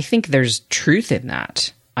 I think there's truth in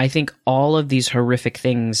that. I think all of these horrific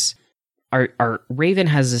things are Raven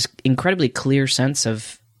has this incredibly clear sense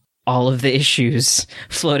of all of the issues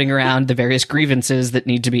floating around, the various grievances that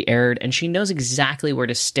need to be aired, and she knows exactly where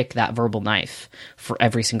to stick that verbal knife for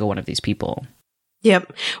every single one of these people.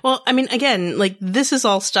 Yep. Well, I mean, again, this is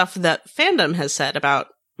all stuff that fandom has said about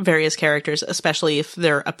various characters, especially if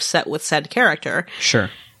they're upset with said character.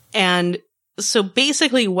 Sure. And so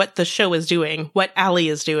basically what the show is doing, what Allie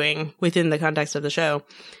is doing within the context of the show,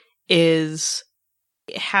 is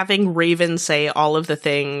having Raven say all of the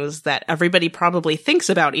things that everybody probably thinks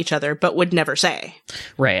about each other, but would never say.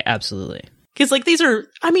 Right, absolutely. Because, these are,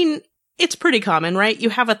 it's pretty common, right? You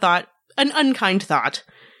have a thought, an unkind thought.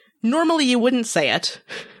 Normally you wouldn't say it.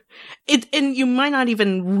 And you might not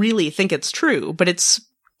even really think it's true, but it's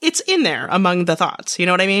in there among the thoughts, you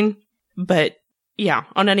know what I mean? But, yeah,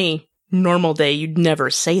 on any normal day, you'd never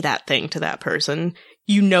say that thing to that person.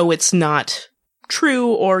 You know it's not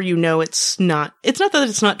true, or it's not that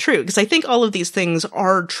it's not true, because I think all of these things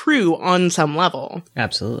are true on some level.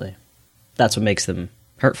 Absolutely. That's what makes them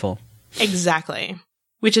hurtful. Exactly.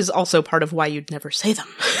 Which is also part of why you'd never say them.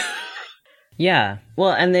 Yeah.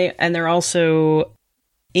 Well, and they're also,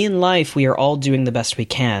 in life, we are all doing the best we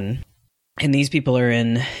can. And these people are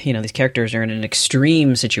in, these characters are in an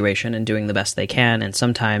extreme situation and doing the best they can. And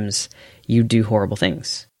sometimes you do horrible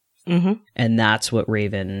things. Mm-hmm. And that's what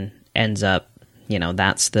Raven ends up,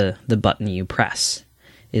 that's the button you press,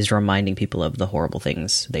 is reminding people of the horrible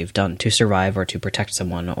things they've done to survive or to protect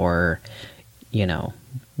someone or,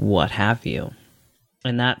 what have you.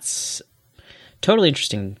 And that's totally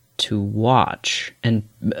interesting to watch, and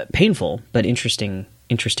painful, but interesting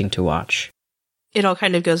to watch. It all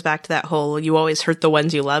kind of goes back to that whole you always hurt the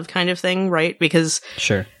ones you love kind of thing, right? Because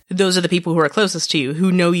sure, those are the people who are closest to you,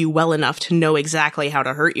 who know you well enough to know exactly how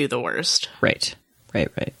to hurt you the worst. Right.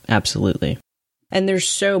 Absolutely. And there's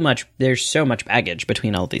so much baggage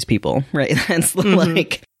between all of these people, right? That's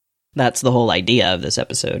that's the whole idea of this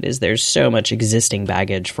episode, is there's so much existing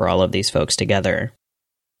baggage for all of these folks together.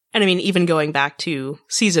 And even going back to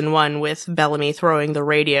season 1 with Bellamy throwing the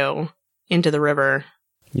radio into the river.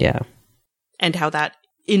 Yeah. And how that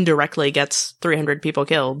indirectly gets 300 people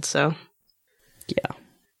killed, so. Yeah.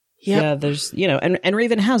 Yep. Yeah, there's, and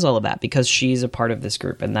Raven has all of that because she's a part of this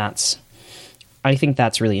group, and I think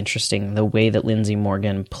that's really interesting, the way that Lindsay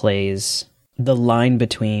Morgan plays the line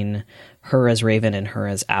between her as Raven and her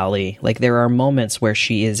as Allie. There are moments where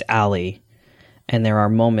she is Allie, and there are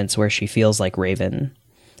moments where she feels like Raven,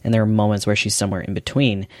 and there are moments where she's somewhere in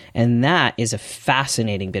between. And that is a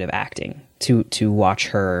fascinating bit of acting. To watch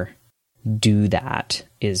her do that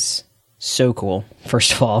is so cool,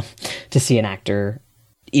 first of all, to see an actor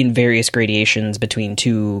in various gradations between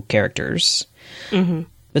two characters. Mm-hmm.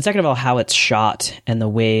 But second of all, how it's shot and the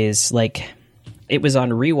ways, it was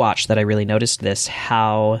on rewatch that I really noticed this,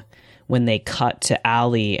 how when they cut to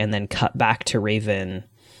Allie and then cut back to Raven,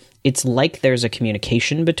 it's like there's a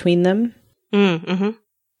communication between them. Mm-hmm.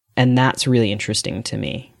 And that's really interesting to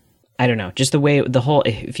me. I don't know, just the way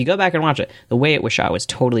if you go back and watch it, the way it was shot was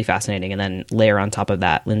totally fascinating. And then layer on top of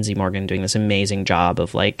that, Lindsay Morgan doing this amazing job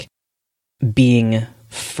of like being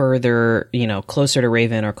further, closer to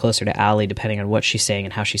Raven or closer to Allie, depending on what she's saying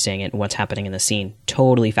and how she's saying it and what's happening in the scene.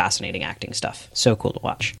 Totally fascinating acting stuff. So cool to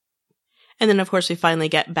watch. And then, of course, we finally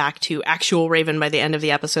get back to actual Raven by the end of the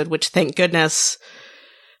episode, which, thank goodness,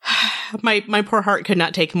 my poor heart could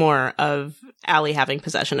not take more of Allie having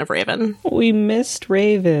possession of Raven. We missed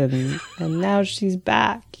Raven, and now she's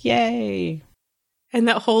back. Yay! And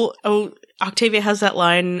that whole, Octavia has that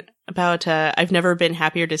line about, I've never been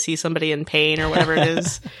happier to see somebody in pain, or whatever it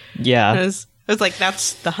is. Yeah. I was like,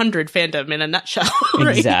 that's the 100 fandom in a nutshell.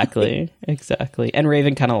 Right? Exactly. And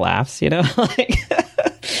Raven kind of laughs, like...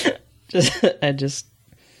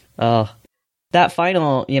 that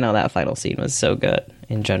final scene was so good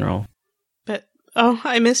in general. But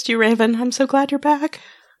I missed you, Raven. I'm so glad you're back.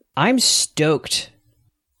 I'm stoked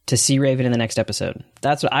to see Raven in the next episode.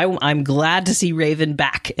 That's what I'm glad to see Raven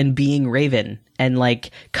back and being Raven and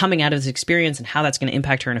like coming out of this experience and how that's going to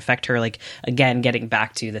impact her and affect her. Like, again, getting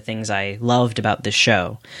back to the things I loved about this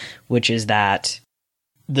show, which is that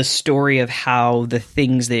the story of how the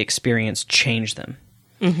things they experienced changed them.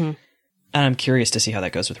 Mm-hmm. And I'm curious to see how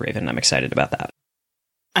that goes with Raven. I'm excited about that.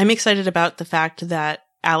 I'm excited about the fact that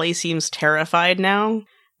Allie seems terrified now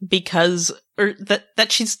because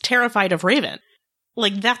that she's terrified of Raven.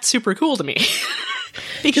 Like, that's super cool to me.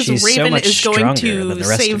 Because she's Raven is going to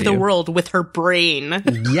save the you. world with her brain.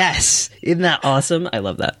 Yes! Isn't that awesome? I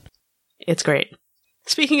love that. It's great.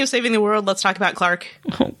 Speaking of saving the world, let's talk about Clark.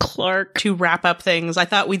 Oh, Clark. To wrap up things, I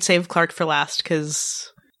thought we'd save Clark for last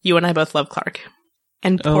because you and I both love Clark.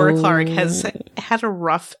 And poor Clark has had a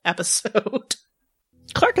rough episode.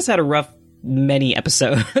 Clark has had a rough many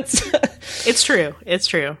episodes. It's true.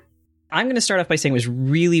 I'm going to start off by saying it was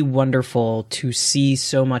really wonderful to see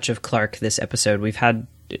so much of Clark this episode.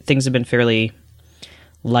 Things have been fairly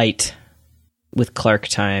light with Clark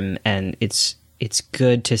time, and it's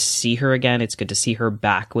good to see her again. It's good to see her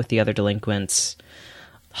back with the other delinquents.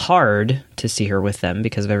 Hard to see her with them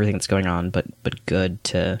because of everything that's going on, but good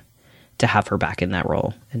to have her back in that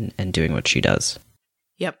role and doing what she does.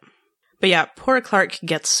 Yep. But yeah, poor Clark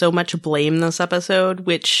gets so much blame this episode,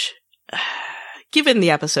 which, given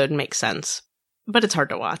the episode, makes sense. But it's hard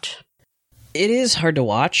to watch. It is hard to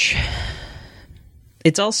watch.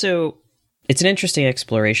 It's an interesting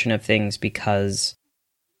exploration of things because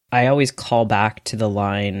I always call back to the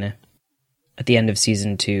line at the end of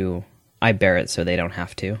season 2, I bear it so they don't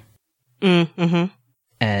have to. Mm-hmm.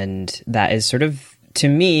 And that is sort of, to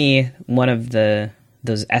me, one of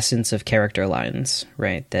those essence of character lines,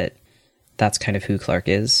 right? That's kind of who Clark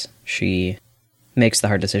is. She makes the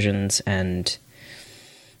hard decisions and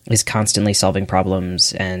is constantly solving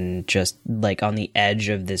problems and just like on the edge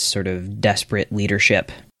of this sort of desperate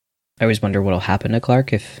leadership. I always wonder what'll happen to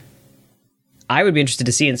Clark. I would be interested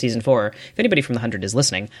to see in season 4, if anybody from the 100 is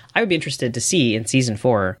listening, I would be interested to see in season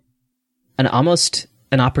 4 an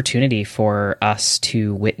opportunity for us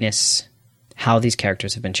to witness how these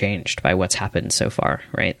characters have been changed by what's happened so far,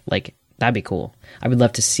 right? Like, that'd be cool. I would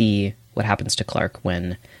love to see what happens to Clark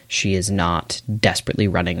when she is not desperately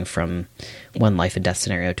running from one life and death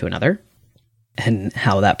scenario to another, and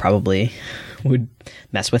how that probably would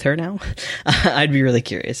mess with her now. I'd be really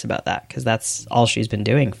curious about that, because that's all she's been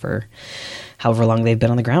doing for however long they've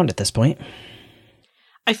been on the ground at this point.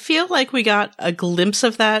 I feel like we got a glimpse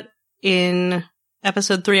of that in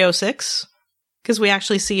episode 306, because we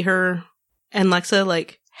actually see her and Lexa,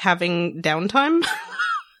 like, having downtime.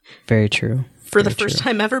 Very true. For the first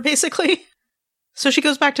time ever, basically. So she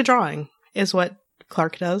goes back to drawing, is what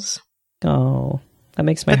Clark does. Oh, that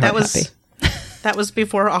makes my heart happy. That was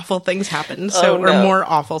before awful things happened, so or more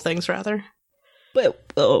awful things, rather. But,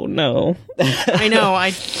 oh no. I know,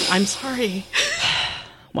 I'm sorry.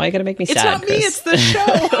 Why are you gonna make me sad, It's not Chris? me, it's the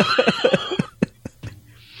show!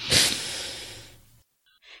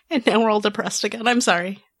 And now we're all depressed again, I'm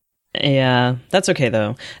sorry. Yeah, that's okay,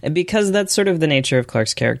 though. Because that's sort of the nature of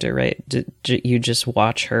Clark's character, right? You just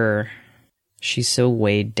watch her. She's so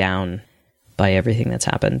weighed down by everything that's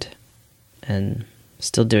happened. And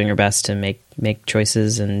still doing her best to make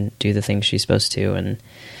choices and do the things she's supposed to and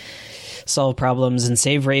solve problems and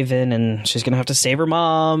save Raven. And she's going to have to save her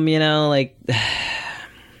mom, like...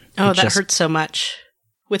 Oh, that hurts so much.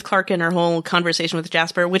 With Clark and her whole conversation with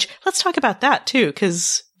Jasper, which, let's talk about that, too,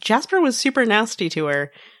 because Jasper was super nasty to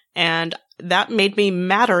her. And that made me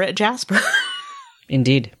madder at Jasper.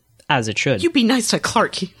 Indeed. As it should. You be nice to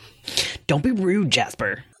Clark. Don't be rude,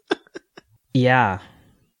 Jasper. Yeah.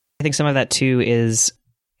 I think some of that, too, is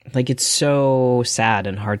Like, it's so sad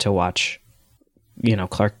and hard to watch,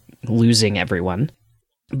 Clark losing everyone.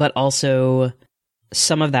 But also,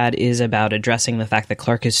 some of that is about addressing the fact that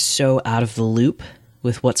Clark is so out of the loop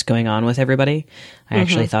with what's going on with everybody. I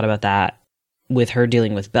actually thought about that with her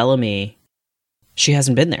dealing with Bellamy. She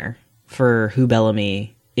hasn't been there for who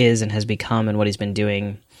Bellamy is and has become and what he's been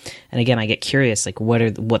doing. And again, I get curious, like,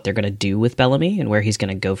 what they're going to do with Bellamy and where he's going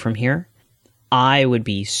to go from here. I would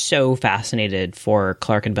be so fascinated for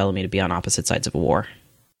Clark and Bellamy to be on opposite sides of a war.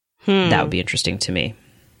 That would be interesting to me.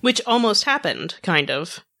 Which almost happened, kind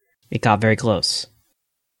of. It got very close.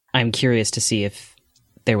 I'm curious to see if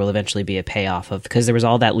there will eventually be a payoff of, because there was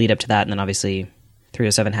all that lead up to that, and then obviously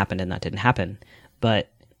 307 happened and that didn't happen.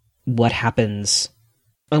 But what happens,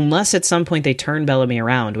 unless at some point they turn Bellamy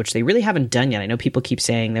around, which they really haven't done yet. I know people keep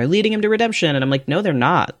saying they're leading him to redemption, and I'm like, no, they're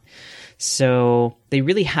not. So they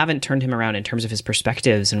really haven't turned him around in terms of his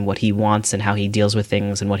perspectives and what he wants and how he deals with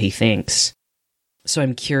things and what he thinks. So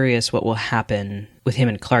I'm curious what will happen with him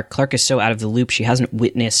and Clark. Clark is so out of the loop, she hasn't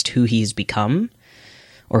witnessed who he's become,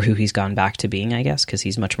 or who he's gone back to being, I guess, because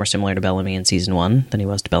he's much more similar to Bellamy in Season 1 than he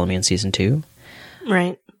was to Bellamy in Season 2.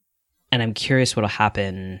 Right. And I'm curious what will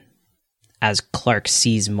happen as Clark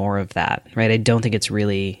sees more of that, right? I don't think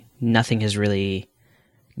nothing has really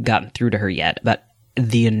gotten through to her yet, but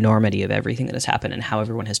the enormity of everything that has happened and how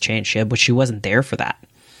everyone has changed. But she wasn't there for that.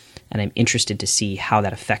 And I'm interested to see how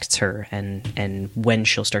that affects her and when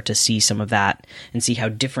she'll start to see some of that and see how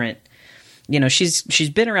different, she's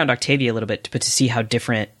been around Octavia a little bit, but to see how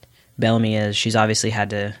different Bellamy is. She's obviously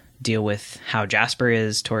had to deal with how Jasper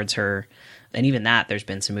is towards her. And even that, there's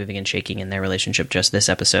been some moving and shaking in their relationship just this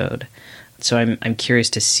episode. So I'm curious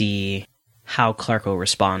to see how Clark will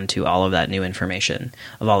respond to all of that new information,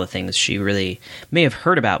 of all the things she really may have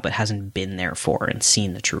heard about but hasn't been there for and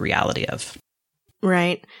seen the true reality of.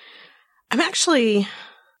 Right. I'm actually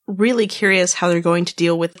really curious how they're going to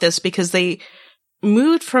deal with this, because they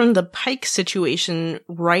moved from the Pike situation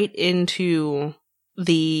right into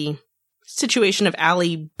the situation of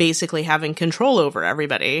Allie basically having control over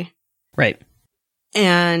everybody. Right.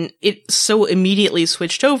 And it so immediately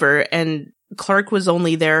switched over, and Clark was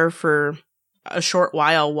only there for a short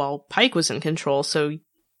while Pike was in control. So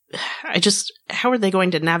how are they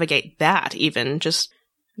going to navigate that, even just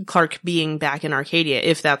Clark being back in Arcadia,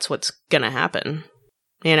 if that's what's going to happen,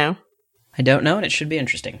 I don't know, and it should be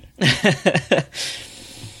interesting.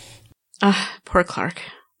 Poor Clark.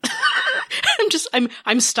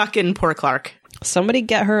 I'm stuck in poor Clark. Somebody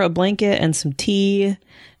get her a blanket and some tea,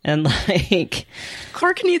 and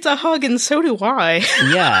Clark needs a hug, and so do I.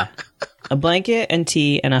 Yeah. A blanket and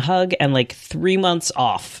tea and a hug and 3 months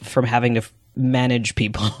off from having to manage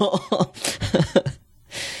people.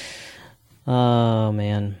 Oh,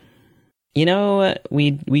 man.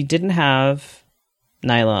 We didn't have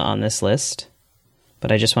Nyla on this list,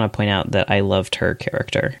 but I just want to point out that I loved her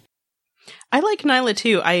character. I like Nyla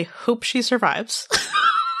too. I hope she survives.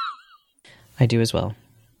 I do as well.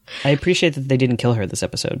 I appreciate that they didn't kill her this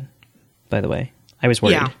episode, by the way. I was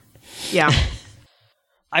worried. Yeah.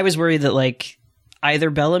 I was worried that, either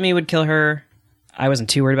Bellamy would kill her. I wasn't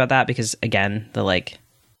too worried about that because, again,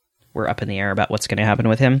 we're up in the air about what's going to happen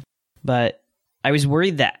with him. But I was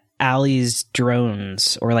worried that Allie's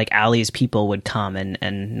drones or, Allie's people would come and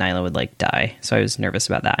Nyla would, die. So I was nervous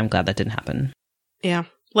about that. I'm glad that didn't happen. Yeah.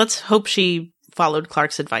 Let's hope she followed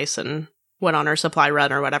Clark's advice and went on her supply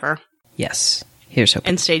run or whatever. Yes. Here's hoping.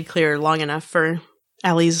 And stayed clear long enough for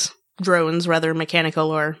Allie's drones, whether mechanical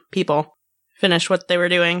or people, finish what they were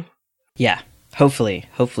doing. Yeah. Hopefully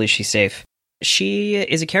she's safe. She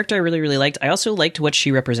is a character I really, really liked. I also liked what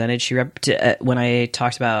she represented. When I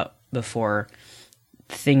talked about before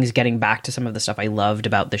things getting back to some of the stuff I loved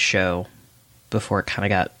about the show before it kind of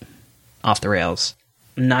got off the rails.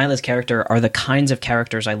 Nyla's character are the kinds of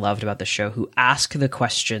characters I loved about the show, who ask the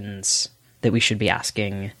questions that we should be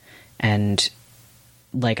asking. And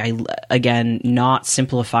again, not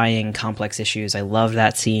simplifying complex issues. I love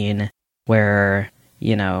that scene where,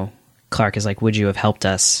 Clark is like, would you have helped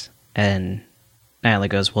us? And Nyla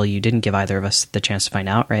goes, well, you didn't give either of us the chance to find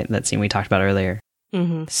out, right? That scene we talked about earlier.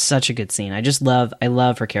 Mm-hmm. Such a good scene. I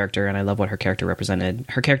love her character, and I love what her character represented.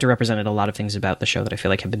 Her character represented a lot of things about the show that I feel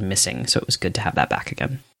like have been missing, so it was good to have that back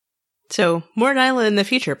again. So, more Nyla in the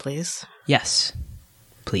future, please. Yes.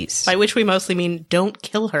 Please. By which we mostly mean don't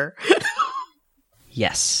kill her.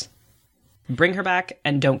 Yes. Bring her back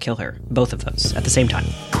and don't kill her. Both of those at the same time.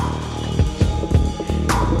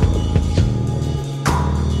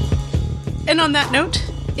 And on that note,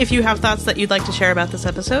 if you have thoughts that you'd like to share about this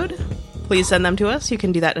episode, please send them to us. You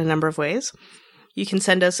can do that in a number of ways. You can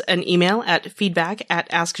send us an email at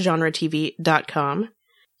feedback@askgenretv.com.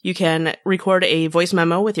 You can record a voice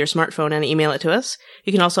memo with your smartphone and email it to us.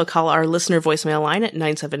 You can also call our listener voicemail line at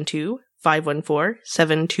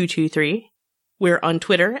 972-514-7223. We're on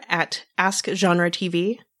Twitter at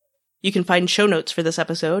AskGenreTV. You can find show notes for this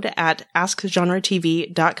episode at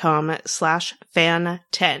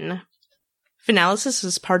askgenretv.com/fan10. Finalysis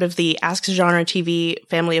is part of the Ask Genre TV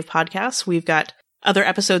family of podcasts. We've got other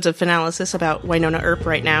episodes of Finalysis about Winona Earp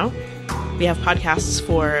right now. We have podcasts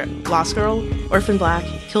for Lost Girl, Orphan Black,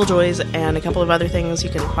 Killjoys, and a couple of other things. You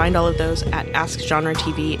can find all of those at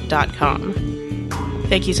askgenretv.com.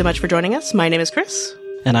 Thank you so much for joining us. My name is Chris.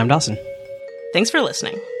 And I'm Dawson. Thanks for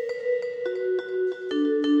listening.